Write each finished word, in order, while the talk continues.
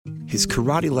his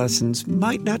karate lessons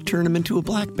might not turn him into a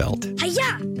black belt.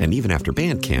 Hi-ya! And even after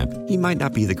band camp, he might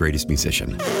not be the greatest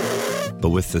musician.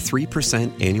 But with the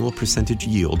 3% annual percentage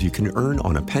yield you can earn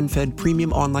on a PenFed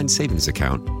premium online savings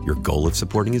account, your goal of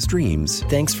supporting his dreams...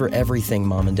 Thanks for everything,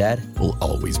 Mom and Dad. ...will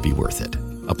always be worth it.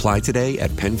 Apply today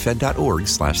at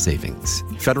PenFed.org/savings.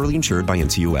 Federally insured by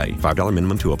NCUA. $5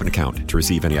 minimum to open account. To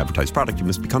receive any advertised product, you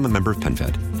must become a member of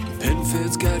PenFed.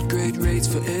 PenFed's got great rates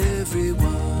for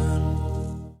everyone.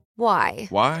 Why?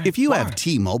 Why? If you have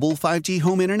T-Mobile 5G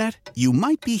home internet, you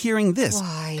might be hearing this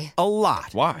Why? a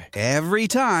lot. Why? Every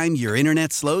time your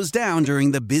internet slows down during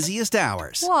the busiest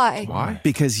hours. Why? Why?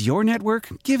 Because your network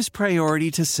gives priority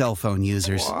to cell phone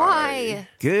users. Why?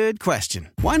 Good question.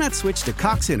 Why not switch to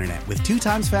Cox Internet with 2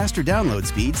 times faster download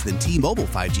speeds than T-Mobile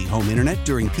 5G home internet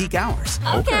during peak hours?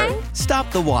 Okay.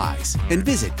 Stop the whys and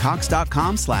visit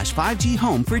cox.com/5G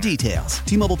home for details.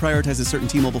 T-Mobile prioritizes certain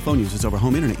T-Mobile phone users over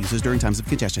home internet users during times of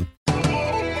congestion.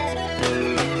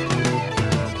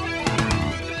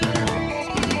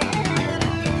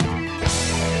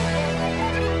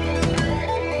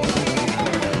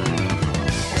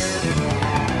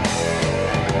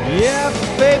 Yeah,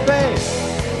 baby.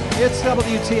 It's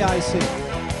WTIC.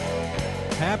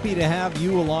 Happy to have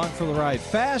you along for the ride.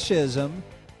 Fascism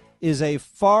is a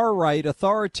far-right,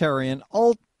 authoritarian,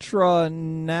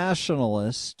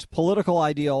 ultra-nationalist political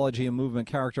ideology and movement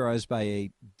characterized by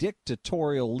a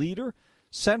dictatorial leader,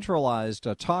 centralized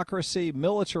autocracy,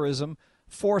 militarism,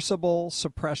 forcible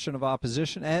suppression of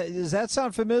opposition. Does that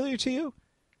sound familiar to you?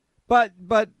 But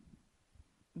the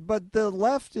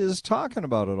left is talking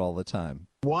about it all the time.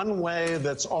 One way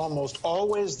that's almost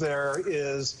always there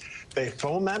is they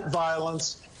foment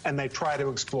violence and they try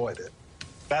to exploit it.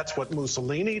 That's what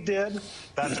Mussolini did.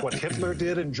 That's what Hitler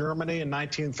did in Germany in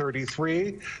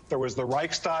 1933. There was the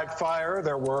Reichstag fire.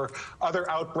 There were other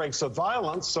outbreaks of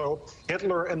violence. So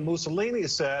Hitler and Mussolini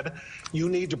said, you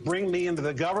need to bring me into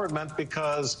the government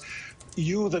because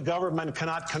you, the government,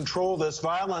 cannot control this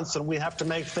violence, and we have to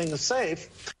make things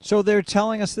safe. So they're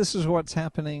telling us this is what's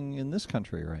happening in this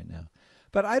country right now.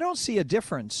 But I don't see a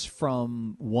difference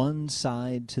from one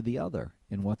side to the other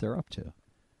in what they're up to.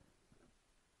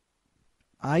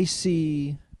 I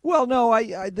see. Well, no,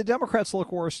 the Democrats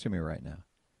look worse to me right now.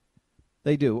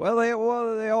 They do. Well,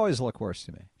 they always look worse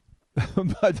to me,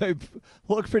 but they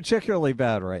look particularly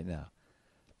bad right now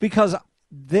because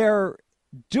they're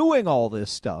doing all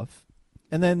this stuff,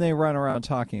 and then they run around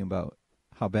talking about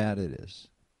how bad it is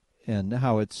and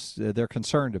how they're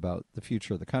concerned about the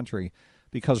future of the country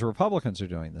because Republicans are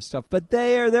doing this stuff. But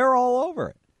they're all over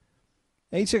it.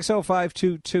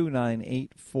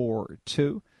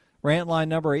 860-522-9842. Rant line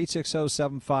number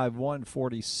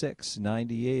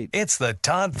 860-751-4698. It's the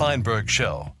Todd Feinberg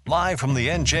Show, live from the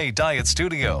NJ Diet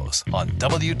Studios on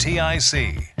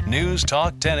WTIC News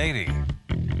Talk 1080.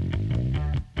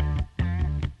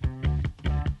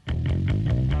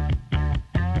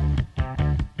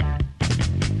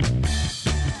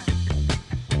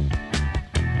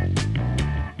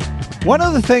 One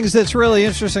of the things that's really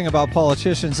interesting about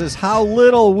politicians is how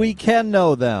little we can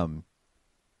know them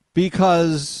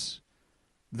because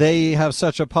they have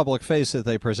such a public face that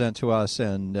they present to us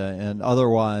and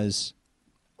otherwise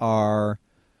are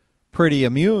pretty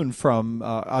immune from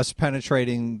us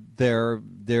penetrating their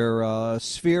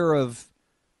sphere of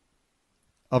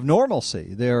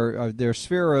normalcy, their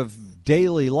sphere of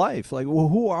daily life. Like, well,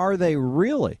 who are they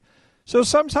really? So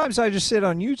sometimes I just sit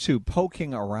on YouTube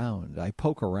poking around. I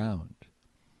poke around,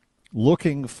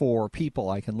 looking for people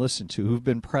I can listen to who've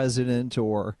been president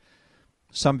or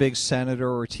some big senator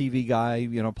or TV guy,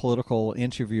 political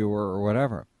interviewer or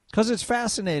whatever. Because it's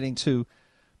fascinating to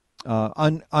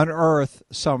unearth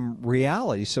some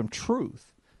reality, some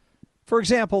truth. For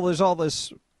example, there's all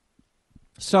this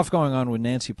stuff going on with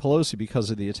Nancy Pelosi because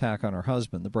of the attack on her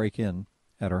husband, the break-in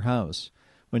at her house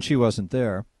when she wasn't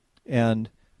there. And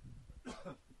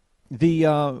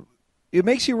it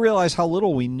makes you realize how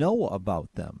little we know about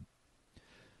them.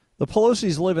 The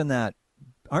Pelosi's live in that.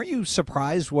 Aren't you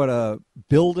surprised what a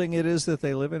building it is that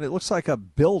they live in? It looks like a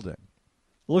building.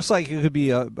 It looks like it could be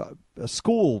a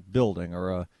school building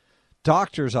or a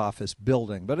doctor's office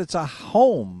building, but it's a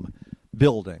home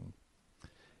building.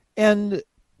 And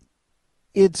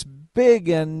it's big,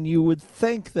 and you would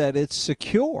think that it's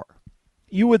secure.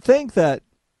 You would think that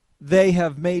they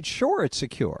have made sure it's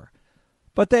secure.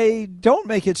 But they don't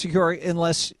make it secure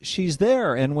unless she's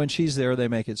there. And when she's there, they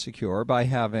make it secure by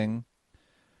having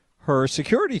her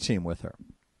security team with her,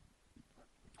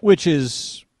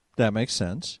 that makes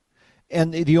sense.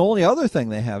 And the only other thing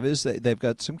they have is they've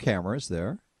got some cameras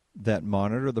there that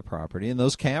monitor the property. And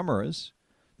those cameras,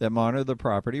 that monitor the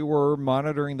property were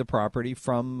monitoring the property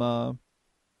from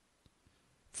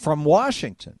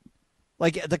Washington.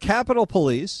 Like the Capitol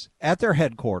Police at their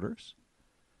headquarters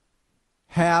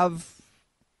have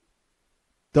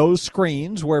those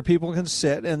screens where people can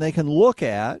sit and they can look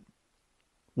at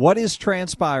what is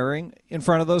transpiring in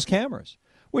front of those cameras,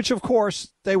 which, of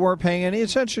course, they weren't paying any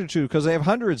attention to because they have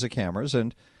hundreds of cameras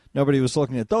and nobody was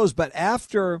looking at those. But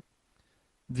after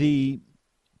the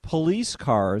police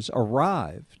cars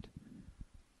arrived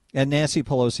at Nancy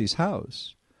Pelosi's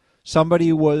house,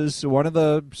 somebody was, one of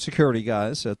the security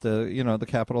guys at the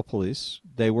Capitol Police,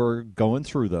 they were going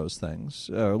through those things,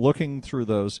 looking through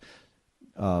those,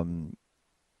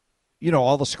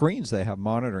 all the screens they have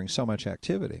monitoring so much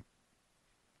activity.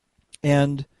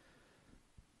 And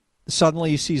suddenly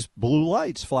he sees blue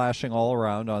lights flashing all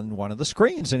around on one of the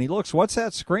screens, and he looks, what's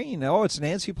that screen? Oh, it's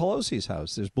Nancy Pelosi's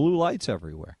house. There's blue lights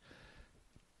everywhere.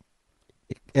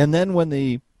 And then when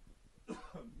the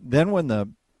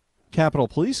Capitol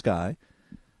Police guy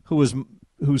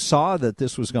who saw that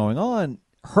this was going on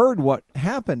heard what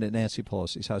happened at Nancy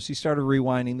Pelosi's house, he started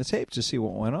rewinding the tape to see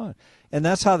what went on. And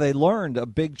that's how they learned a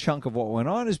big chunk of what went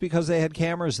on, is because they had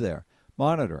cameras there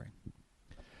monitoring.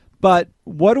 But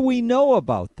what do we know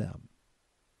about them?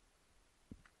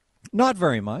 Not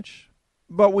very much.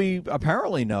 But we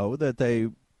apparently know that they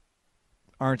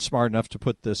aren't smart enough to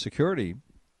put the security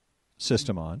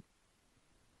system on,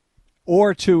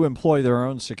 or to employ their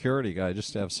own security guy,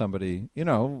 just to have somebody,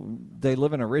 they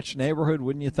live in a rich neighborhood.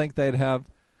 Wouldn't you think they'd have,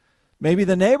 maybe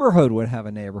the neighborhood would have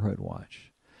a neighborhood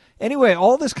watch? Anyway,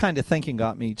 all this kind of thinking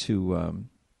got me to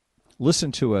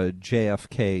listen to a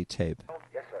JFK tape.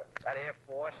 Yes, sir. That Air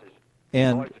Force is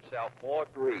and itself more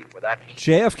greed with that.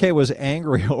 JFK was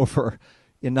angry over,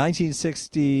 in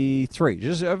 1963,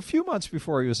 just a few months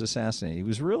before he was assassinated, he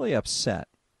was really upset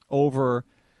over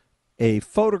a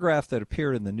photograph that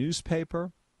appeared in the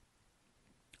newspaper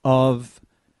of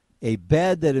a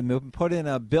bed that had been put in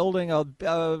a building,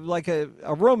 like a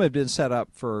room had been set up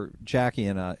for Jackie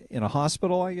in a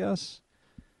hospital, I guess,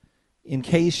 in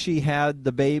case she had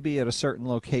the baby at a certain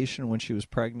location when she was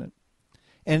pregnant.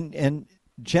 And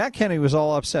Jack Kennedy was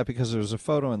all upset because there was a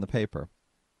photo in the paper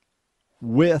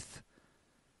with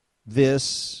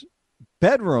this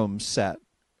bedroom set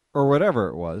or whatever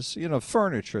it was,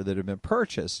 furniture that had been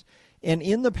purchased. And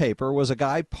in the paper was a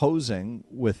guy posing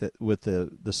with it, with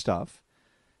the stuff,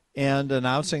 and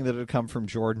announcing that it had come from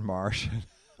Jordan Marsh.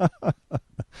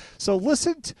 So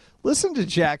listen to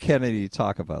Jack Kennedy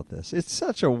talk about this. It's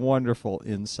such a wonderful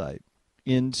insight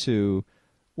into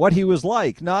what he was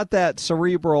like. Not that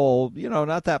cerebral,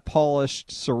 not that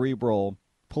polished cerebral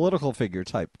political figure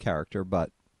type character,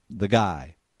 but the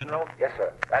guy. Yes,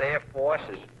 sir. That Air Force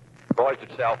has caused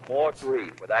itself more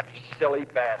grief with that silly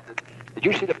bastard. Did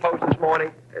you see the post this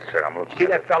morning? Yes, sir. I'm looking. See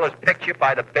that fellow's picture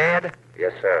by the bed?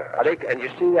 Yes, sir. And you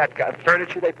see that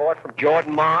furniture they bought from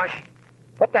Jordan Marsh?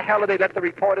 What the hell do they let the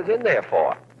reporters in there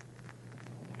for?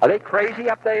 Are they crazy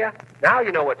up there? Now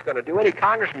you know what's going to do. Any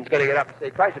congressman's going to get up and say,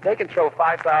 Christ, if they can throw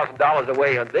 $5,000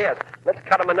 away on this, let's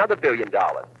cut them another $1 billion.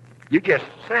 You just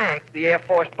sank the Air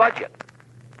Force budget.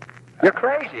 You're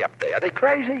crazy up there. Are they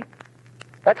crazy?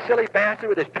 That silly bastard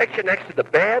with his picture next to the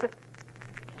bed?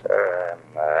 Sir,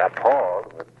 I'm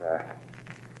appalled, but...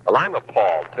 Well, I'm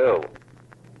appalled, too.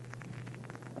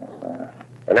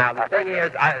 Now, the thing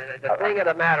of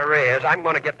the matter is, I'm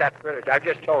going to get that furniture. I've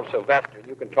just told Sylvester, and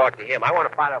you can talk to him. I want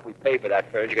to find out if we pay for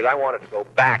that furniture, because I want it to go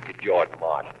back to Jordan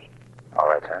Marsh's. All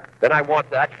right, sir. Then I want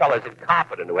that fella's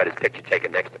incompetent who had his picture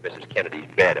taken next to Mrs. Kennedy's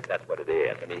bed, if that's what it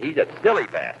is. I mean, he's a silly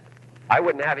bastard. I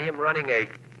wouldn't have him running a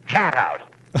cat house.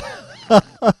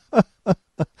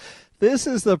 This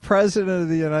is the president of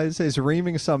the United States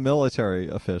reaming some military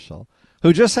official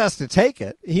who just has to take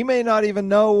it. He may not even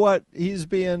know what he's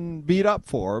being beat up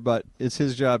for, but it's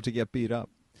his job to get beat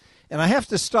up. And I have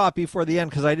to stop before the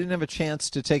end because I didn't have a chance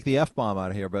to take the F-bomb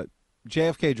out of here, but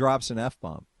JFK drops an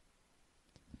F-bomb.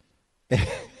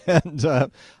 And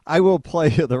I will play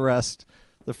you the rest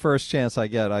the first chance I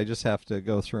get. I just have to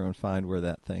go through and find where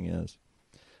that thing is.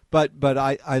 But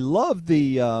I love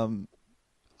the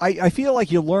I feel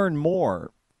like you learn more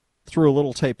through a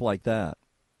little tape like that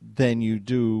than you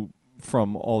do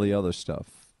from all the other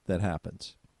stuff that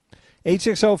happens.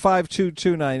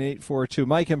 860-522-9842.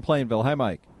 Mike in Plainville. Hi,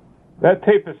 Mike. That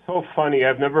tape is so funny.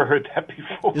 I've never heard that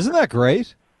before. Isn't that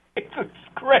great? It's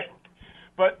great.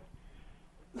 But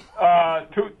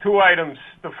two items.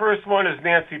 The first one is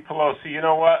Nancy Pelosi. You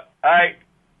know what? I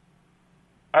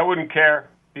wouldn't care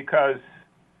because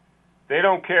they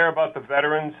don't care about the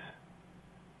veterans.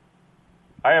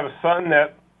 I have a son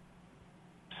that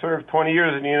served 20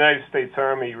 years in the United States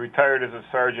Army, retired as a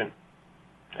sergeant.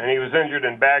 And he was injured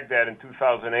in Baghdad in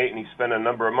 2008, and he spent a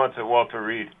number of months at Walter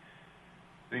Reed.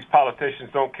 These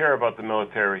politicians don't care about the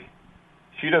military.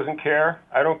 She doesn't care.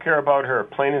 I don't care about her,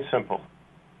 plain and simple.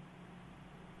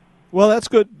 Well, that's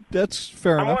good. That's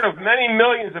fair I'm enough. one of many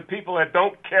millions of people that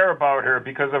don't care about her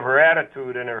because of her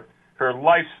attitude and her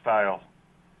lifestyle.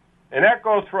 And that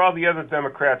goes for all the other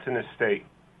Democrats in this state.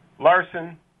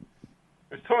 Larson,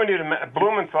 there's too many to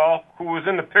Blumenthal, who was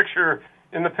in the picture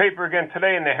in the paper again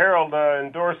today in the Herald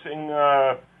endorsing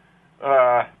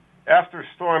after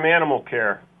storm animal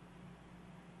care.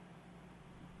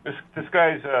 This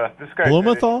guy's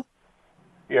Blumenthal?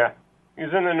 Yeah,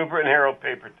 he's in the New Britain Herald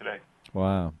paper today.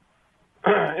 Wow.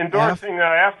 Endorsing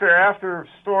after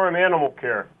storm animal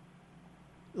care.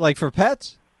 Like for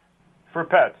pets? For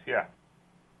pets, yeah.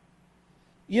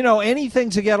 You know, anything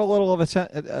to get a little of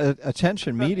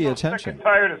attention, media attention. I'm sick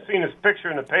and tired of seeing his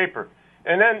picture in the paper.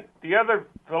 And then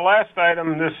the last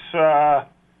item, this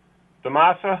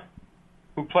Damassa,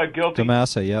 who pled guilty.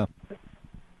 Damassa, yeah.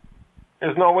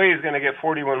 There's no way he's going to get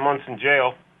 41 months in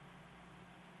jail.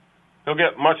 He'll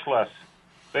get much less.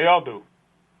 They all do.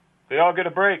 They all get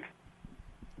a break.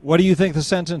 What do you think the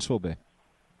sentence will be?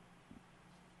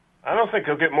 I don't think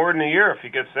he'll get more than a year if he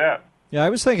gets that. Yeah, I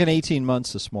was thinking 18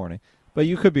 months this morning, but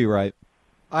you could be right.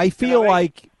 I feel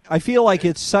like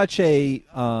it's such a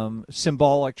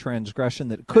symbolic transgression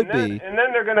that it could be. And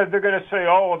then they're gonna say,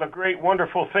 "Oh, the great,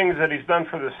 wonderful things that he's done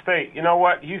for the state." You know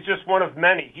what? He's just one of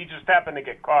many. He just happened to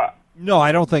get caught. No,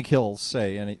 I don't think he'll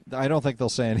say any. I don't think they'll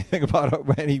say anything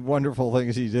about any wonderful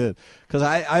things he did, because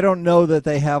I don't know that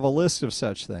they have a list of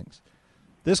such things.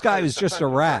 This guy was just a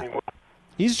rat.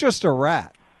 He's just a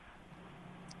rat.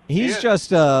 He's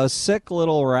just a sick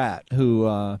little rat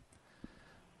who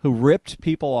ripped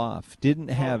people off. Didn't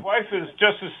have. His wife is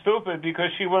just as stupid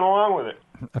because she went along with it.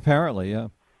 Apparently, yeah,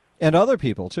 and other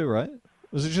people too, right?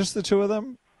 Was it just the two of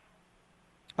them?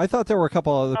 I thought there were a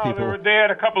couple other people. They had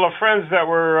a couple of friends that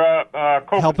were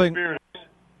co-conspirators.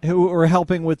 Who were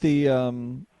helping with the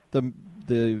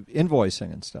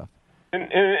invoicing and stuff.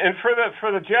 And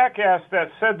for the jackass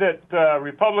that said that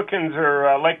Republicans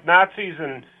are like Nazis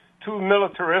and too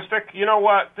militaristic, you know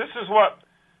what? This is what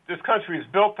this country is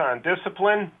built on: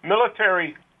 discipline,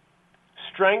 military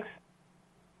strength.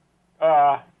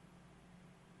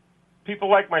 People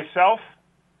like myself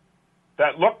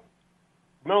that look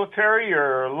military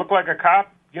or look like a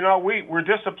cop, you know, we're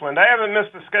disciplined. I haven't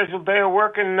missed a scheduled day of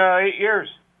work in 8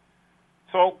 years.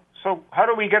 So how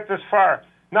do we get this far?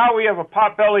 Now we have a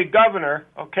pot-bellied governor,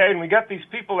 okay, and we got these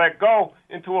people that go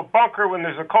into a bunker when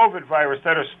there's a COVID virus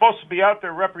that are supposed to be out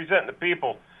there representing the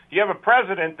people. You have a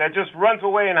president that just runs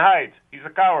away and hides. He's a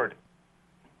coward.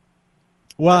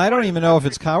 Well, I don't even know if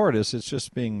it's cowardice. It's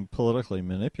just being politically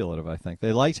manipulative, I think.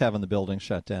 They liked having the building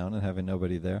shut down and having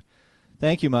nobody there.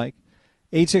 Thank you, Mike.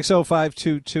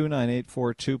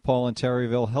 860-522-9842, Paul in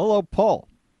Terryville. Hello, Paul.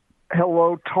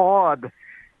 Hello, Todd.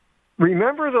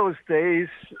 Remember those days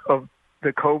of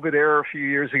the COVID era a few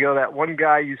years ago? That one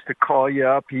guy used to call you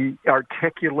up. He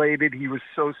articulated. He was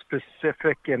so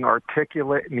specific and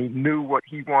articulate, and he knew what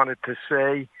he wanted to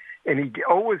say. And he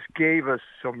always gave us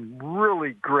some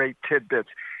really great tidbits.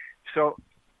 So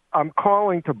I'm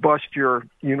calling to bust your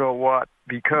you-know-what,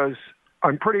 because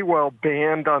I'm pretty well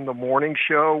banned on the morning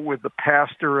show with the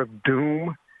pastor of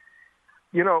doom.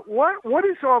 You know, what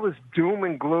is all this doom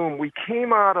and gloom? We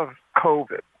came out of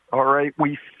COVID, all right?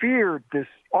 We feared this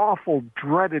awful,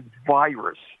 dreaded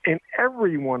virus, and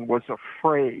everyone was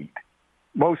afraid,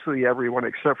 mostly everyone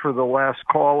except for the last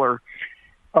caller.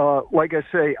 Like I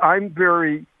say, I'm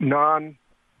very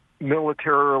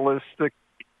non-militaristic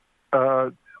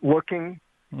looking,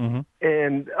 and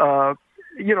I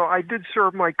did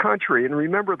serve my country. And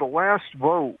remember, the last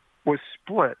vote was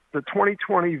split. The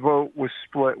 2020 vote was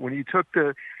split. When you took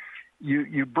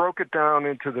you broke it down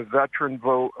into the veteran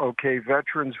vote. Okay,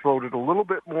 veterans voted a little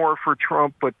bit more for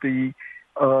Trump, but the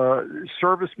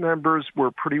service members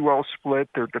were pretty well split.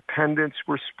 Their dependents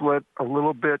were split a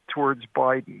little bit towards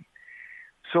Biden.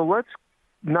 So let's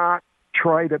not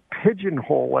try to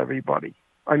pigeonhole everybody.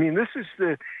 I mean, this is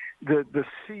the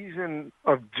season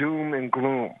of doom and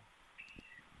gloom.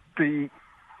 The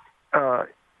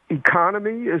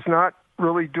economy is not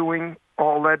really doing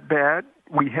all that bad.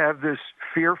 We have this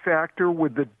fear factor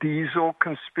with the diesel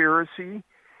conspiracy,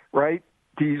 right?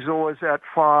 Diesel is at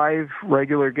 5,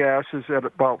 regular gas is at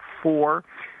about 4.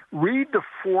 Read the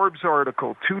Forbes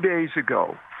article 2 days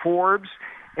ago. Forbes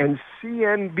and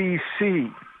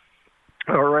CNBC,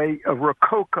 all right,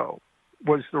 Rococo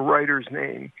was the writer's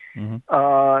name,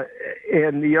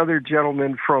 and the other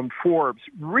gentleman from Forbes.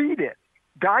 Read it,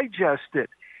 digest it,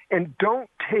 and don't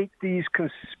take these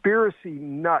conspiracy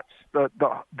nuts,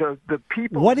 the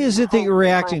people. What is it that you're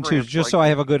reacting to, just so I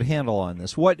have a good handle on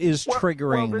this? What is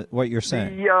triggering what you're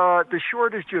saying? The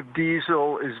shortage of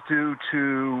diesel is due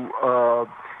to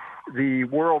the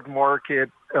world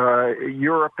market,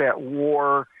 Europe at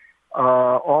war,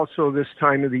 also this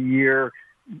time of the year,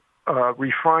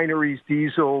 refineries,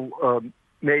 diesel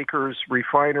makers,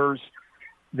 refiners,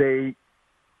 they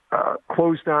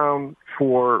close down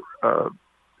for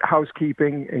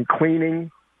housekeeping and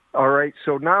cleaning. All right,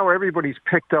 so now everybody's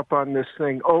picked up on this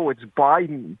thing. Oh, it's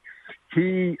Biden.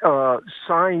 He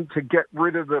signed to get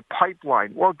rid of the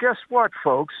pipeline. Well, guess what,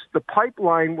 folks? The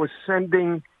pipeline was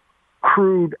sending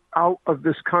crude out of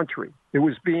this country. It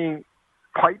was being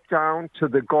piped down to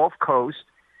the Gulf Coast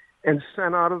and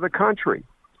sent out of the country.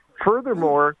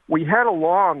 Furthermore, we had a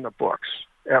law on the books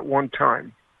at one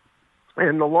time,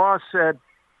 and the law said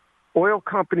oil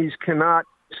companies cannot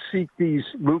seek these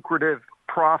lucrative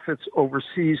profits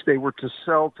overseas. They were to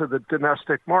sell to the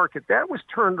domestic market. That was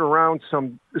turned around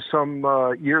some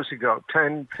years ago,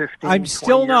 10, 15, I'm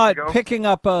still not ago. picking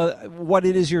up what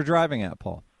it is you're driving at,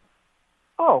 Paul.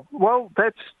 Oh, well,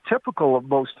 that's typical of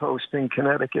most hosts in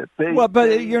Connecticut.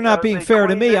 You're not being fair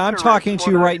to me. I'm talking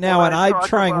to you right now, and I'm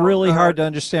trying really hard to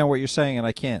understand what you're saying, and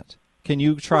I can't. Can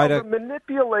you try to... The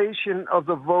manipulation of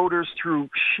the voters through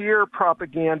sheer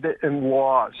propaganda and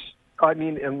lies.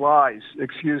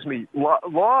 Excuse me.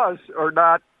 Laws are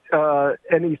not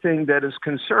anything that is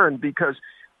concerned, because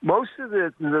most of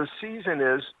the season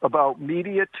is about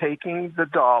media taking the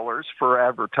dollars for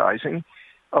advertising.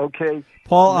 Okay.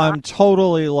 Paul, I'm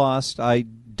totally lost. I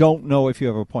don't know if you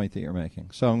have a point that you're making,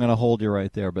 so I'm going to hold you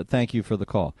right there, but thank you for the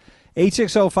call.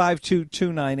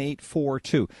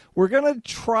 860-522-9842. We're going to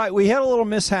try. We had a little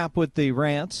mishap with the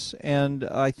rants, and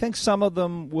I think some of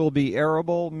them will be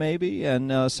airable, maybe,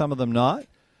 and some of them not.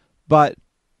 But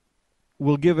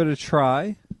we'll give it a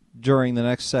try during the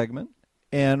next segment,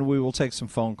 and we will take some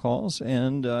phone calls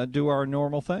and do our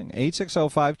normal thing.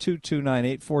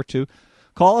 860-522-9842.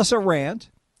 Call us a rant,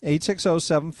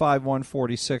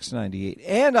 860-751-4698.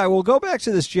 And I will go back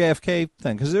to this JFK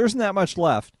thing, because there isn't that much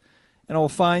left. And I'll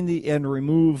find and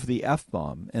remove the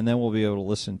F-bomb, and then we'll be able to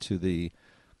listen to the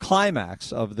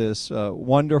climax of this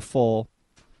wonderful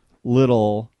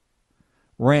little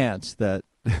rant that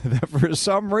for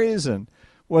some reason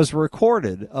was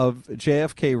recorded of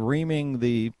JFK reaming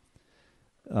the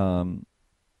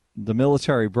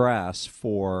military brass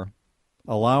for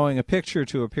allowing a picture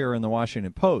to appear in the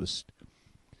Washington Post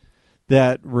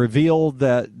that revealed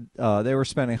that they were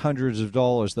spending hundreds of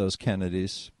dollars, those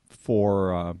Kennedys,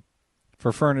 for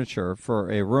furniture,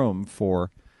 for a room for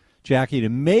Jackie to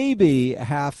maybe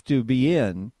have to be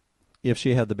in if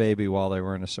she had the baby while they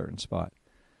were in a certain spot.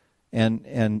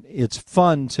 And it's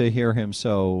fun to hear him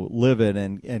so livid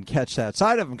and catch that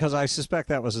side of him, because I suspect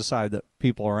that was a side that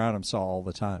people around him saw all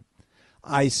the time.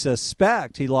 I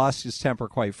suspect he lost his temper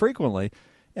quite frequently,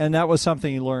 and that was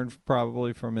something he learned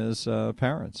probably from his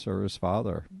parents or his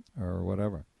father or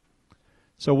whatever.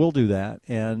 So we'll do that,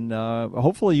 and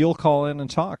hopefully you'll call in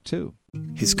and talk, too.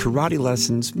 His karate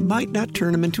lessons might not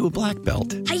turn him into a black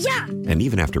belt. Hi-ya! And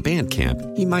even after band camp,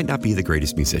 he might not be the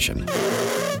greatest musician.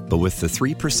 But with the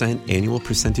 3% annual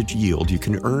percentage yield you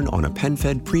can earn on a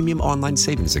PenFed premium online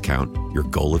savings account, your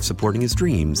goal of supporting his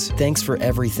dreams... Thanks for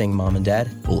everything, Mom and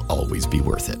Dad. ...will always be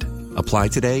worth it. Apply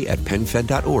today at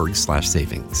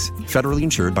PenFed.org/savings. Federally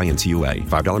insured by NCUA.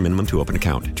 $5 minimum to open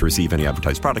account. To receive any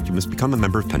advertised product, you must become a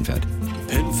member of PenFed.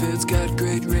 PenFed's got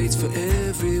great rates for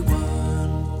everyone.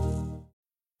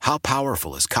 How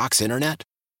powerful is Cox Internet?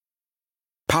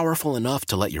 Powerful enough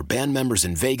to let your band members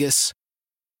in Vegas,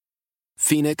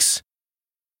 Phoenix,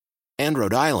 and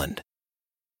Rhode Island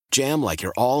jam like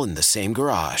you're all in the same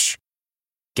garage.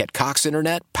 Get Cox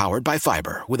Internet powered by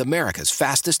fiber with America's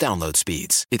fastest download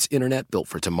speeds. It's internet built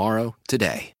for tomorrow,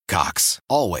 today. Cox,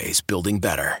 always building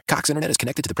better. Cox Internet is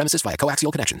connected to the premises via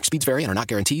coaxial connection. Speeds vary and are not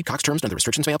guaranteed. Cox terms and other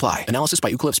restrictions may apply. Analysis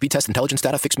by Ookla Speed Test Intelligence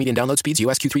Data. Fixed median download speeds.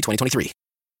 US Q3 2023.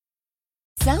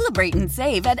 Celebrate and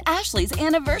save at Ashley's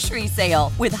Anniversary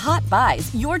Sale. With Hot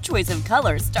Buys, your choice of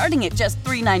colors starting at just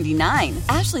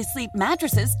 $3.99. Ashley Sleep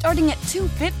mattresses starting at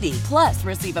 $2.50. Plus,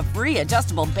 receive a free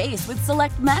adjustable base with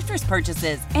select mattress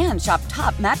purchases. And shop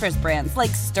top mattress brands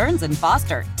like Stearns &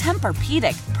 Foster,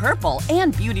 Tempur-Pedic, Purple,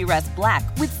 and Beautyrest Black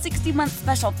with 60-month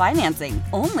special financing.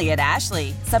 Only at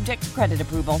Ashley. Subject to credit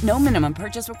approval. No minimum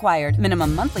purchase required.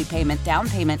 Minimum monthly payment, down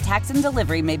payment, tax, and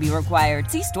delivery may be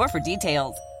required. See store for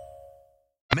details.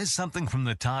 Miss something from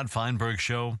the Todd Feinberg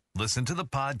Show? Listen to the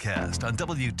podcast on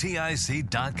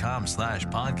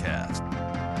WTIC.com/podcast.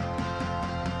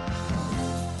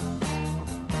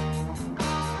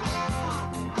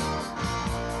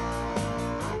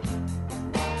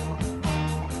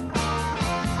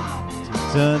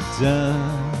 Dun,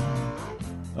 dun.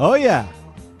 Oh, yeah.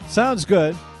 Sounds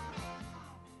good.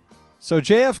 So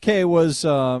JFK was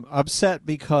upset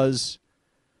because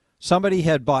somebody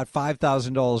had bought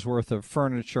 $5,000 worth of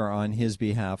furniture on his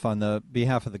behalf, on the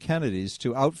behalf of the Kennedys,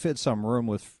 to outfit some room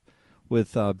with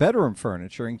bedroom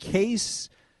furniture in case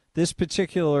this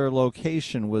particular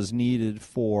location was needed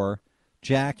for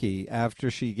Jackie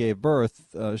after she gave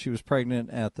birth. She was pregnant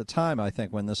at the time, I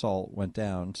think, when this all went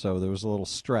down, so there was a little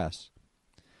stress.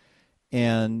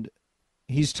 And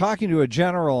he's talking to a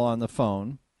general on the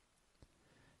phone.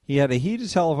 He had a heated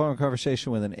telephone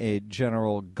conversation with an aide,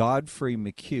 General Godfrey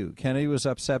McHugh. Kennedy was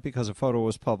upset because a photo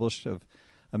was published of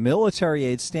a military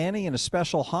aide standing in a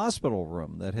special hospital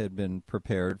room that had been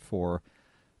prepared for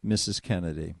Mrs.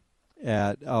 Kennedy.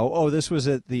 This was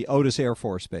at the Otis Air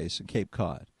Force Base in Cape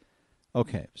Cod.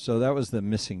 Okay, so that was the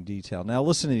missing detail. Now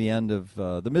listen to the end of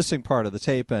the missing part of the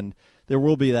tape, and there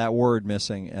will be that word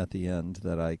missing at the end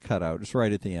that I cut out. It's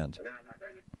right at the end.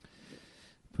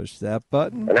 Push that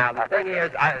button. Now, the thing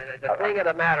of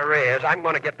the matter is, I'm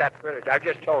going to get that furniture. I've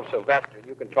just told Sylvester,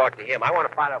 you can talk to him. I want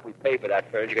to find out if we pay for that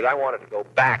furniture because I want it to go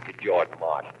back to Jordan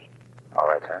Marsh's. All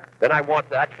right, sir. Then I want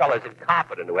that fella's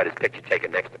incompetent who had his picture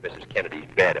taken next to Mrs. Kennedy's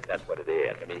bed, if that's what it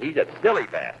is. I mean, he's a silly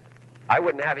bastard. I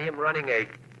wouldn't have him running a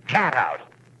cat house.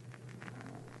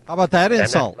 How about that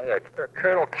insult? And that,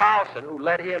 Colonel Carlson, who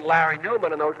let in Larry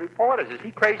Newman and those reporters, is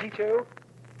he crazy too?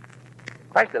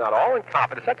 Christ, they're not all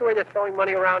incompetent. Is that the way they're throwing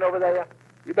money around over there?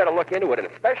 You better look into it, and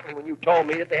especially when you told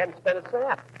me that they hadn't spent a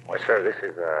cent. Well, sir, this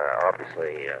is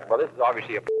obviously... Well, this is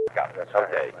obviously a f***up. That's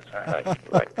okay. That's right.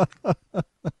 Right.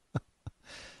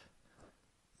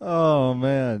 Oh,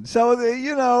 man. So,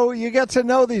 you get to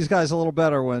know these guys a little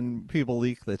better when people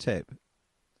leak the tape.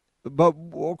 But,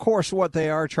 of course, what they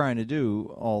are trying to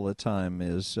do all the time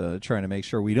is trying to make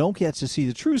sure we don't get to see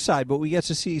the true side, but we get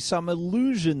to see some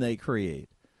illusion they create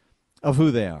of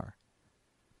who they are.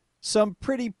 Some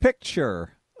pretty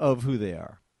picture of who they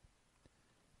are.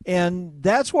 And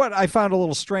that's what I found a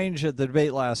little strange at the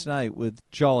debate last night with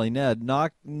Jolly Ned,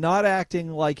 not acting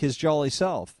like his jolly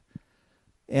self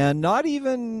and not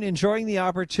even enjoying the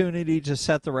opportunity to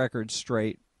set the record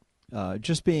straight,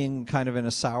 just being kind of in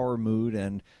a sour mood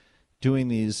and doing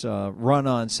these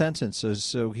run-on sentences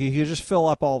so he could just fill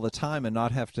up all the time and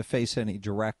not have to face any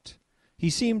direct. He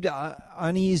seemed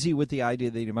uneasy with the idea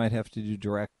that he might have to do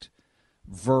direct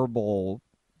verbal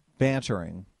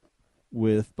bantering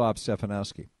with Bob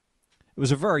Stefanowski. It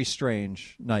was a very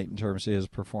strange night in terms of his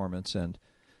performance and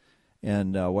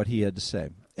what he had to say.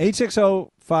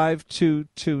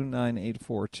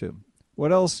 860-522-9842.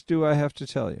 What else do I have to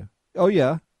tell you? Oh,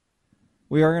 yeah.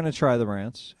 We are going to try the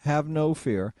rants. Have no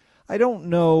fear. I don't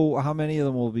know how many of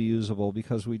them will be usable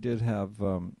because we did have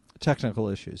technical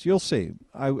issues. You'll see.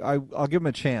 I'll give them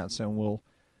a chance, and we'll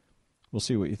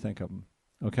see what you think of them.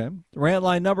 Okay? The rant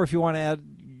line number, if you want to add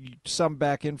some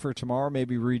back in for tomorrow,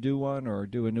 maybe redo one or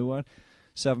do a new one,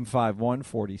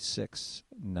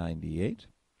 751-4698.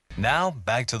 Now,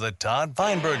 back to the Todd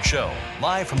Feinberg Show,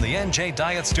 live from the NJ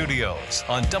Diet Studios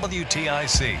on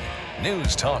WTIC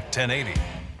News Talk 1080.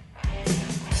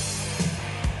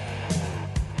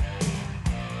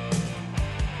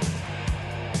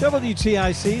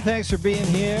 WTIC, thanks for being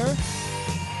here.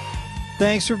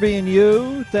 Thanks for being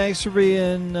you. Thanks for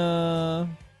being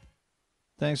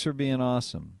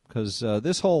awesome. Because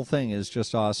this whole thing is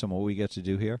just awesome, what we get to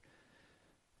do here.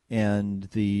 And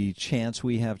the chance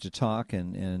we have to talk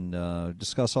and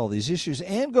discuss all these issues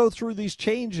and go through these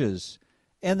changes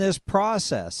and this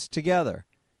process together.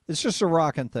 It's just a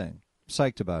rocking thing. I'm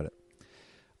psyched about it.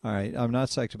 All right, I'm not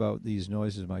psyched about these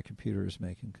noises my computer is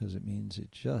making because it means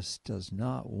it just does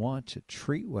not want to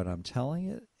treat what I'm telling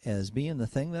it as being the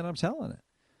thing that I'm telling it.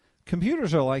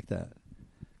 Computers are like that.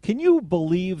 Can you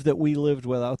believe that we lived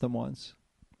without them once?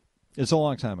 It's a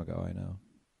long time ago, I know.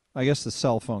 I guess the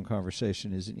cell phone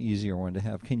conversation is an easier one to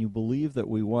have. Can you believe that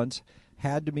we once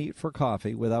had to meet for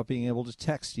coffee without being able to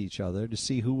text each other to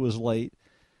see who was late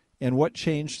and what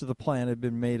change to the plan had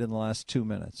been made in the last 2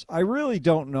 minutes? I really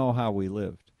don't know how we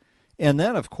lived. And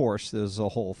then, of course, there's a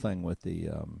whole thing with the,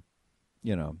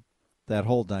 that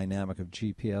whole dynamic of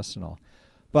GPS and all.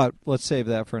 But let's save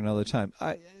that for another time.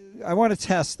 I want to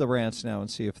test the rants now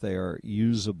and see if they are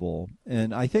usable.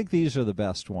 And I think these are the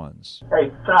best ones.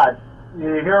 Hey, Todd, you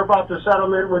hear about the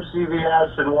settlement with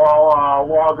CVS and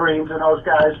Walgreens and those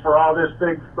guys for all this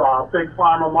big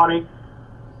pharma money?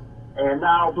 And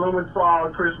now Blumenthal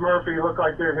and Chris Murphy look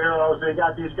like they're heroes. They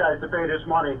got these guys to pay this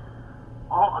money.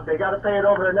 They got to pay it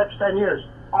over the next 10 years.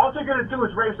 All they're going to do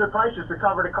is raise their prices to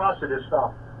cover the cost of this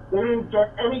stuff. They didn't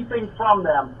get anything from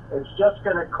them. It's just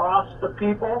going to cost the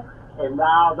people, and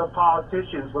now the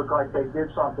politicians look like they did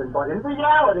something, but in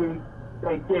reality,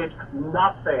 they did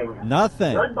nothing.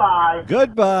 Nothing. Goodbye.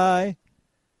 Goodbye.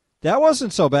 That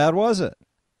wasn't so bad, was it?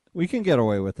 We can get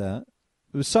away with that.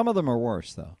 Some of them are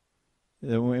worse, though.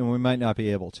 And we might not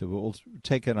be able to, but we'll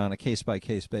take it on a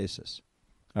case-by-case basis.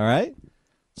 All right?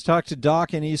 Let's talk to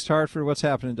Doc in East Hartford. What's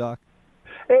happening, Doc?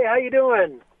 Hey, how you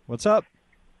doing? What's up?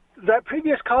 That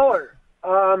previous caller,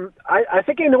 I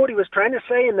think I know what he was trying to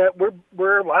say, in that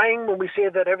we're lying when we say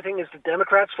that everything is the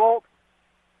Democrats' fault.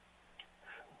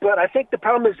 But I think the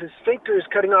problem is his sphincter is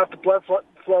cutting off the blood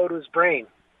flow to his brain.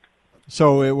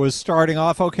 So it was starting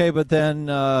off okay, but then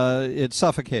it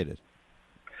suffocated.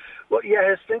 Well, yeah,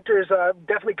 his sphincter is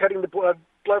definitely cutting the blood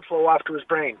flow off to his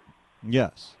brain.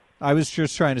 Yes. I was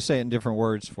just trying to say it in different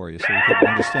words for you so you could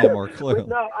understand more clearly.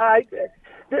 No,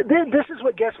 this is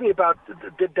what gets me about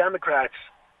the Democrats,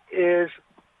 is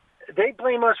they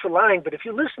blame us for lying, but if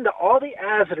you listen to all the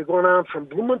ads that are going on from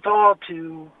Blumenthal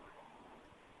to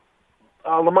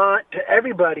Lamont to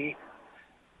everybody,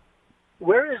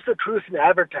 where is the truth in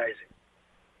advertising?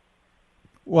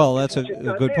 Well, that's a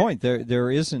good point.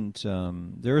 There isn't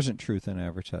truth in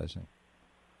advertising.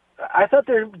 I thought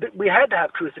we had to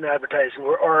have truth in advertising,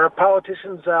 or our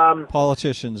politicians.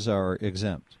 Politicians are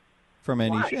exempt from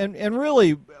any, and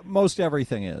really most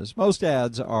everything is. Most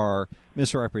ads are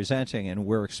misrepresenting, and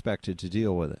we're expected to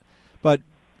deal with it. But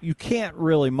you can't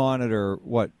really monitor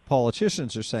what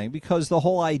politicians are saying, because the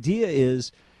whole idea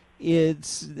is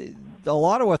it's a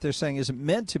lot of what they're saying isn't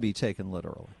meant to be taken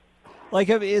literally. Like,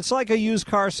 it's like a used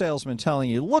car salesman telling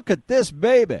you, look at this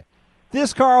baby.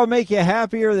 This car will make you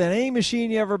happier than any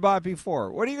machine you ever bought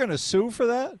before. What, are you going to sue for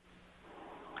that?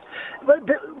 But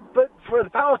for the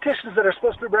politicians that are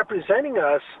supposed to be representing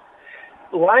us,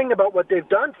 lying about what they've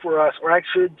done for us, or I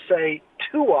should say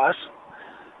to us,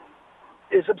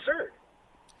 is absurd.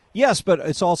 Yes, but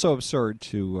it's also absurd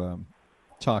to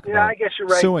talk about I guess you're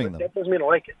right, suing but them. that doesn't mean I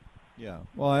like it. Yeah,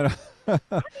 well,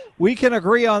 we can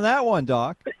agree on that one,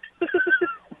 Doc.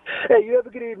 Hey, you have a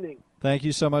good evening. Thank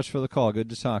you so much for the call. Good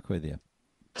to talk with you.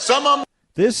 Some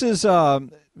This is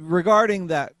regarding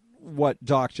that, what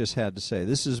Doc just had to say.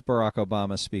 This is Barack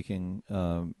Obama speaking.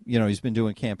 He's been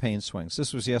doing campaign swings.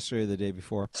 This was yesterday or the day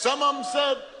before. Some of them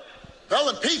said they'll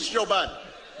impeach Joe Biden.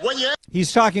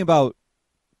 He's talking about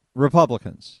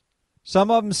Republicans.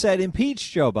 Some of them said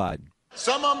impeach Joe Biden.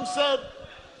 Some of them said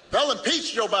they'll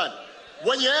impeach Joe Biden.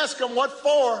 When you ask them what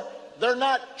for, they're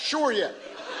not sure yet.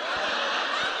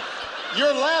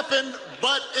 You're laughing,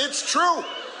 but it's true.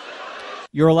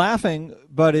 You're laughing,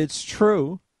 but it's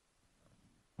true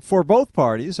for both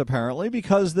parties, apparently,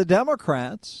 because the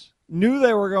Democrats knew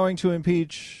they were going to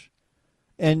impeach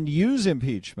and use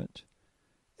impeachment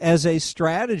as a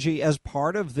strategy, as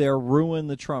part of their ruin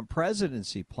the Trump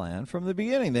presidency plan from the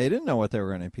beginning. They didn't know what they were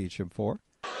going to impeach him for.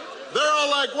 They're all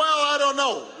like, well, I don't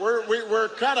know.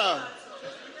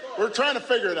 We're trying to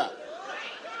figure it out.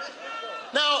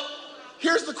 Now,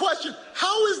 here's the question.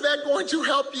 How is that going to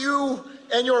help you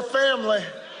and your family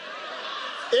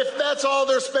if that's all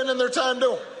they're spending their time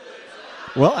doing?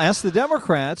 Well, ask the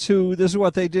Democrats, who this is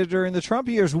what they did during the Trump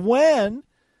years, when,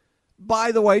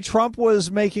 by the way, Trump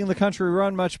was making the country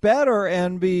run much better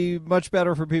and be much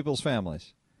better for people's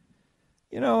families.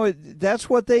 That's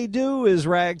what they do, is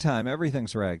ragtime.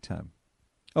 Everything's ragtime.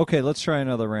 Okay, let's try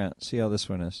another rant. See how this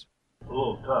one is.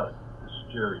 Hello, Todd. This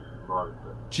is Jerry from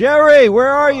Margaret. Jerry,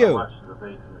 where are you? I watched the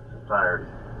debate in its entirety.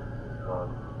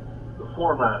 The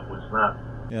format was not...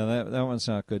 Yeah, that one's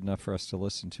not good enough for us to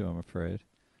listen to, I'm afraid.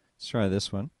 Let's try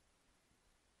this one.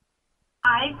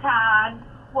 Hi, Todd.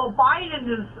 Well, Biden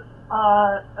is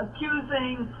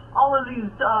accusing all of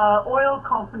these oil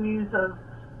companies of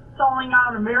selling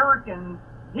out Americans.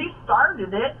 He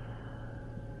started it.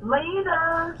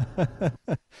 Later.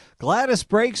 Gladys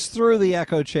breaks through the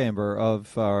echo chamber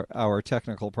of our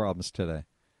technical problems today.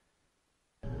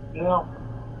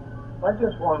 I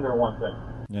just wonder one thing.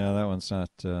 Yeah, that one's not...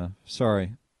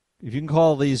 sorry. If you can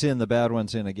call these in, the bad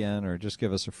ones in again, or just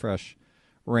give us a fresh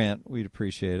rant, we'd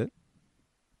appreciate it.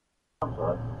 I'm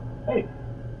sorry. Hey,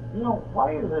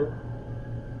 why is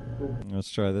it... Let's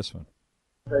try this one.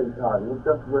 Hey, Todd, we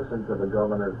just listened to the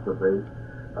governor's debate.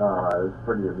 It's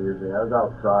pretty amusing. I was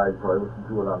outside, so I listened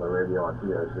to it on the radio on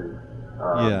TIC.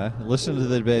 Yeah, listen to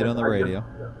the debate on the radio.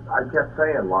 I kept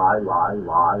saying lie, lie,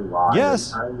 lie, lie.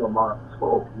 Yes. And Lamont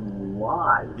spoke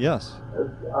lie. Yes.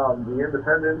 The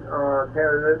independent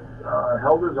candidate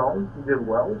held his own. He did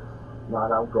well.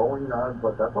 Not outgoing,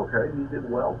 but that's okay. He did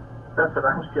well.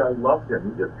 Stefanowski, I loved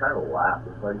him. He just kind of laughed.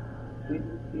 It's like he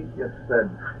just said,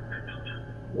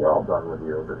 "We're all done with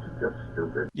you. This is just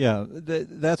stupid." Yeah,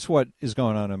 that's what is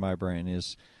going on in my brain.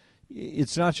 Is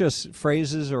it's not just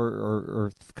phrases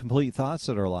or complete thoughts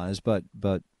that are lies, but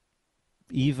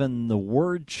even the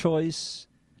word choice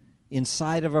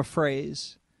inside of a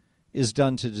phrase is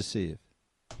done to deceive.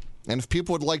 And if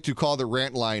people would like to call the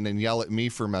rant line and yell at me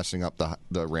for messing up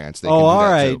the rants, they can Oh, do all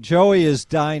that right. too. Joey is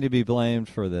dying to be blamed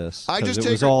for this. I just it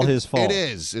take was all his fault. It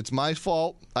is. It's my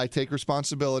fault. I take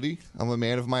responsibility. I'm a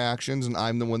man of my actions, and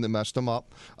I'm the one that messed him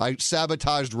up. I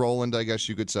sabotaged Roland, I guess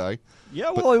you could say. Yeah,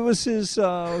 well, it was his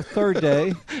third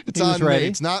day. It's He was on ready. me.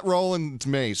 It's not Roland. It's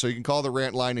me. So you can call the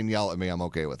rant line and yell at me. I'm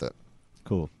okay with it.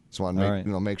 Cool. Just want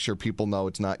to make sure people know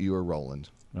it's not you or Roland.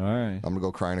 All right. I'm gonna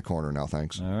go cry in a corner now.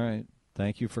 Thanks. All right.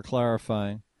 Thank you for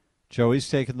clarifying. Joey's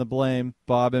taking the blame.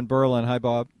 Bob in Berlin. Hi,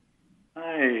 Bob.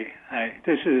 Hi.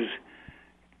 This is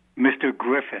Mr.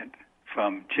 Griffin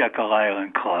from Jekyll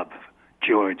Island Club,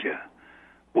 Georgia,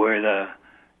 where the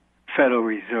Federal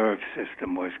Reserve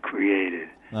System was created.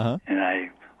 Uh-huh. And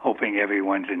I'm hoping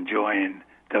everyone's enjoying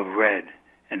the red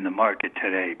in the market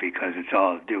today because it's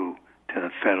all due to the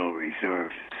Federal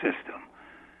Reserve System.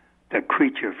 The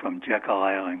creature from Jekyll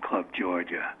Island Club,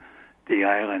 Georgia, the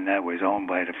island that was owned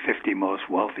by the 50 most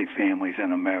wealthy families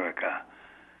in America.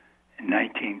 In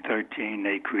 1913,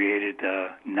 they created the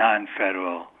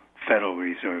non-federal Federal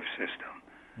Reserve System.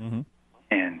 Mm-hmm.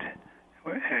 And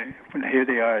here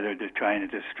they are, they're just trying to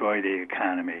destroy the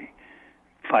economy.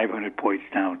 500 points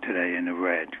down today in the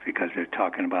red because they're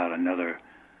talking about another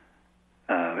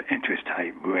interest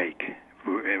type rake.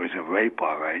 It was a rape,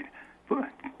 all right.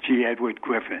 G. Edward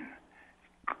Griffin,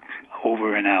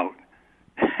 over and out.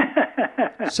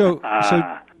 So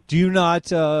do you not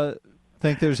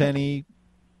think there's any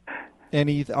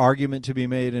argument to be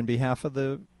made in behalf of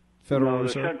the Federal No,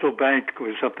 Reserve? the central bank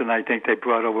was something I think they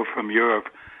brought over from Europe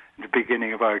at the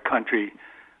beginning of our country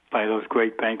by those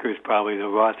great bankers, probably the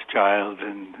Rothschilds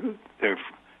and their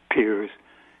peers.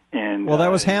 And Well,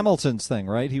 that was Hamilton's thing,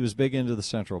 right? He was big into the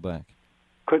central bank.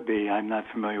 Could be. I'm not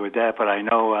familiar with that, but I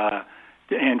know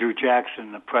Andrew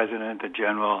Jackson, the president, the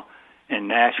general in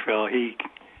Nashville, he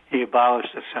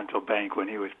abolished the central bank when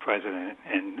he was president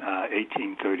in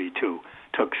 1832.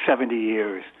 Took 70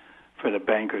 years for the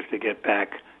bankers to get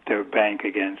back their bank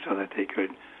again so that they could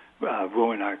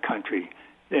ruin our country.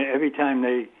 Every time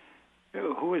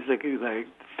who was the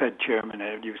Fed chairman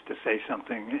that used to say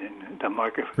something in the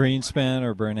market? Greenspan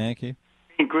or Bernanke?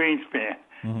 Greenspan.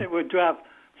 Mm-hmm. It would drop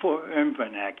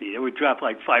Bernanke. It would drop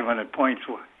like 500 points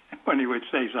when he would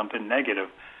say something negative.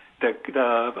 The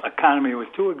economy was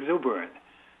too exuberant.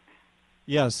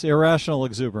 Yes, irrational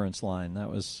exuberance line. That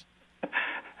was.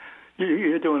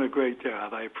 You're doing a great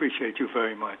job. I appreciate you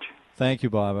very much. Thank you,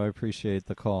 Bob. I appreciate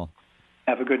the call.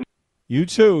 Have a good night. You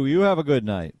too. You have a good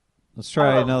night. Let's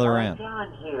try another rant.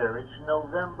 John here. It's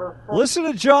November 1st. Listen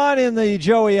to John in the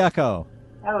Joey Echo.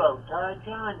 Hello, Todd.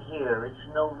 John here. It's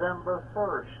November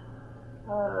 1st.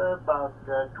 About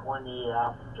 20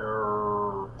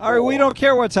 after. All right, we don't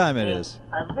care what time it is.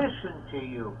 I listen to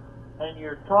you, and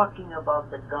you're talking about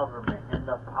the government and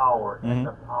the power and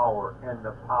the power and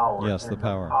the power. Yes, and the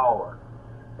power. power.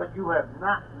 But you have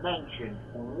not mentioned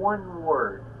one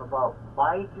word about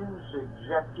Biden's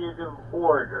executive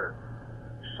order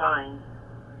signed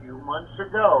a few months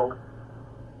ago,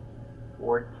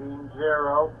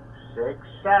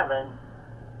 14067,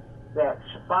 that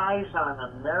spies on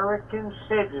American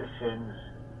citizens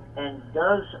and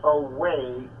does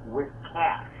away with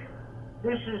cash.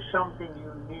 This is something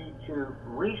you need to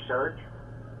research.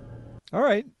 All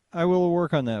right, I will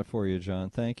work on that for you, John.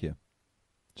 Thank you.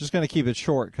 Just going to keep it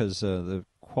short because the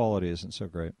quality isn't so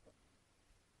great.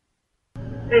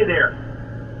 Hey there.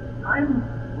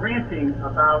 I'm ranting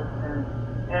about an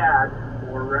ad,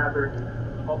 or rather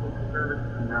a public service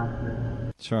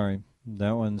announcement. Sorry,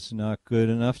 that one's not good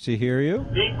enough to hear you.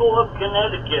 People of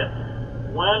Connecticut,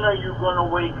 when are you going to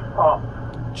wake up?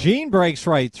 Gene breaks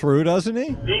right through, doesn't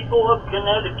he? People of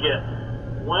Connecticut,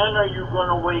 when are you going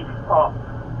to wake up?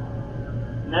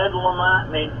 Ned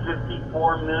Lamont made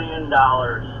 $54 million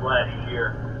last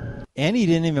year. And he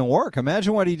didn't even work.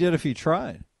 Imagine what he did if he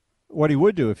tried. What he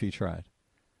would do if he tried.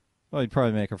 Well, he'd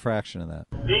probably make a fraction of that.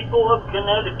 People of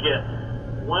Connecticut,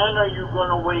 when are you going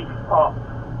to wake up?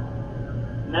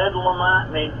 Ned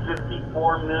Lamont made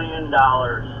 $54 million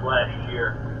last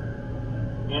year.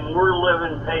 And we're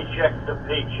living paycheck to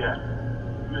paycheck.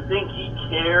 You think he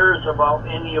cares about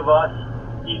any of us?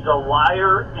 He's a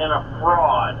liar and a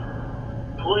fraud.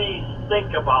 Please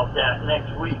think about that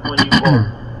next week when you vote.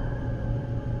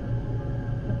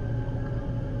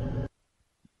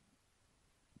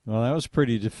 Well, that was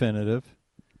pretty definitive.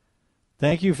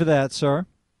 Thank you for that, sir.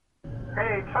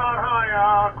 Hey, Todd,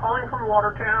 hi. Calling from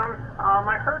Watertown.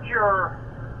 I heard your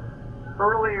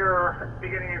earlier at the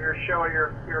beginning of your show,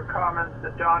 your comments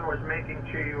that Don was making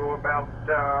to you about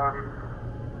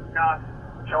not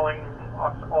telling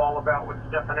us all about what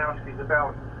Stefanowski's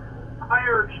about. I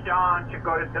urge Don to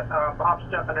go to Bob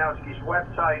Stefanowski's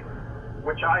website,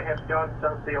 which I have done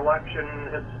since the election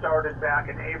has started back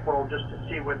in April, just to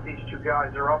see what these two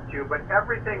guys are up to. But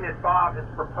everything that Bob has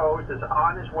proposed is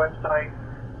on his website,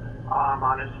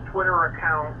 on his Twitter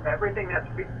account. Everything that's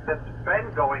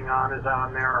been going on is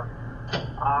on there.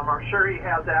 I'm sure he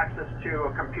has access to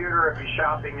a computer if he's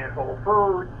shopping at Whole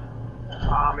Foods.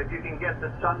 If you can get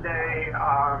the Sunday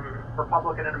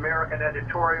Republican and American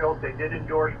editorials, they did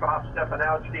endorse Bob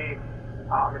Stefanowski.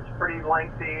 It's pretty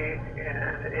lengthy,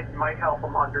 and it might help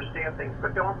him understand things.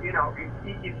 But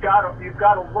you've got to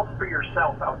look for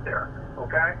yourself out there.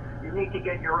 Okay, you need to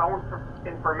get your own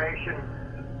information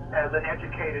as an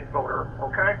educated voter.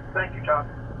 Okay, thank you, Tom.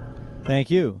 Thank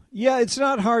you. Yeah, it's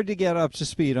not hard to get up to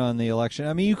speed on the election.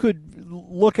 I mean, you could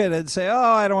look at it and say, "Oh,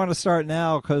 I don't want to start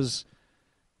now because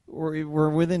we're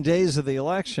within days of the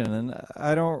election, and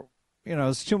I don't,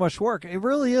 it's too much work." It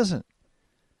really isn't.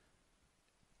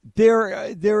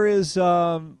 There's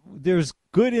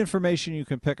good information you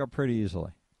can pick up pretty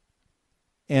easily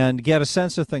and get a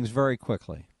sense of things very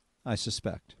quickly, I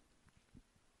suspect.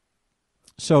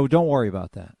 So don't worry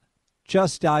about that.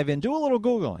 Just dive in. Do a little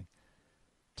Googling.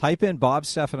 Type in Bob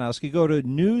Stefanowski. Go to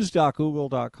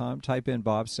news.google.com. Type in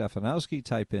Bob Stefanowski.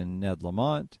 Type in Ned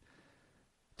Lamont.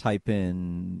 Type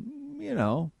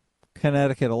in,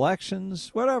 Connecticut elections,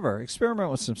 whatever.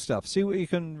 Experiment with some stuff. See what you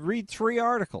can read 3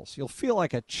 articles. You'll feel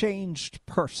like a changed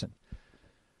person.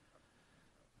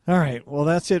 All right. Well,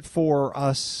 that's it for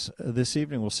us this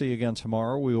evening. We'll see you again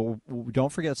tomorrow.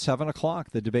 Don't forget 7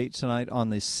 o'clock, the debate tonight on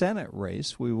the Senate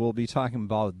race. We will be talking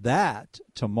about that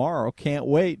tomorrow. Can't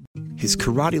wait. His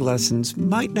karate lessons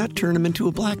might not turn him into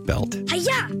a black belt.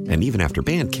 Hi-ya! And even after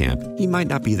band camp, he might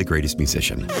not be the greatest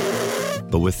musician.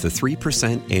 But with the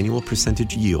 3% annual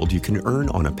percentage yield you can earn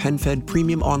on a PenFed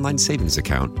premium online savings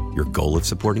account, your goal of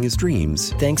supporting his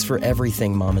dreams... Thanks for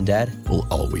everything, Mom and Dad. ...will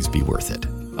always be worth it.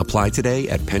 Apply today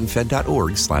at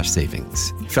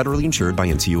PenFed.org/savings. Federally insured by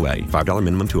NCUA. $5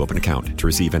 minimum to open account. To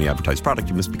receive any advertised product,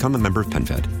 you must become a member of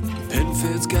PenFed.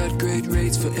 PenFed's got great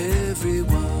rates for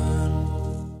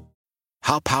everyone.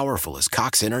 How powerful is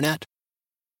Cox Internet?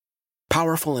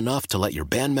 Powerful enough to let your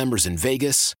band members in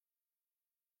Vegas,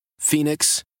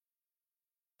 Phoenix,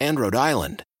 and Rhode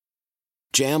Island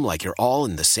jam like you're all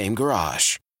in the same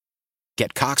garage.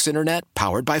 Get Cox Internet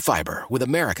powered by fiber with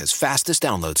America's fastest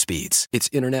download speeds. It's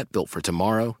internet built for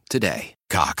tomorrow, today.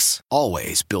 Cox,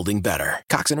 always building better.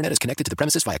 Cox Internet is connected to the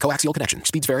premises via coaxial connection.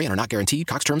 Speeds vary and are not guaranteed.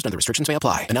 Cox terms and other restrictions may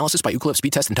apply. Analysis by Ookla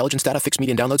Speed Test Intelligence Data. Fixed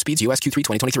median download speeds. US Q3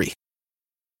 2023.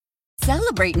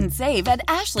 Celebrate and save at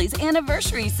Ashley's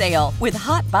Anniversary Sale. With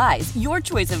Hot Buys, your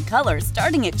choice of colors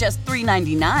starting at just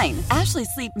 $3.99. Ashley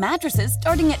Sleep mattresses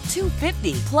starting at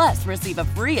 $2.50. Plus, receive a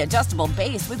free adjustable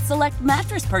base with select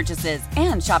mattress purchases.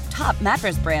 And shop top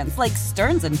mattress brands like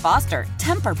Stearns & Foster,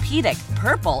 Tempur-Pedic,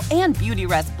 Purple, and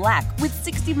Beautyrest Black with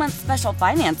 60-month special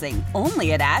financing.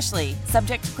 Only at Ashley.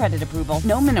 Subject to credit approval.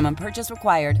 No minimum purchase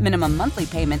required. Minimum monthly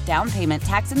payment, down payment,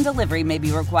 tax, and delivery may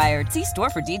be required. See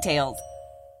store for details.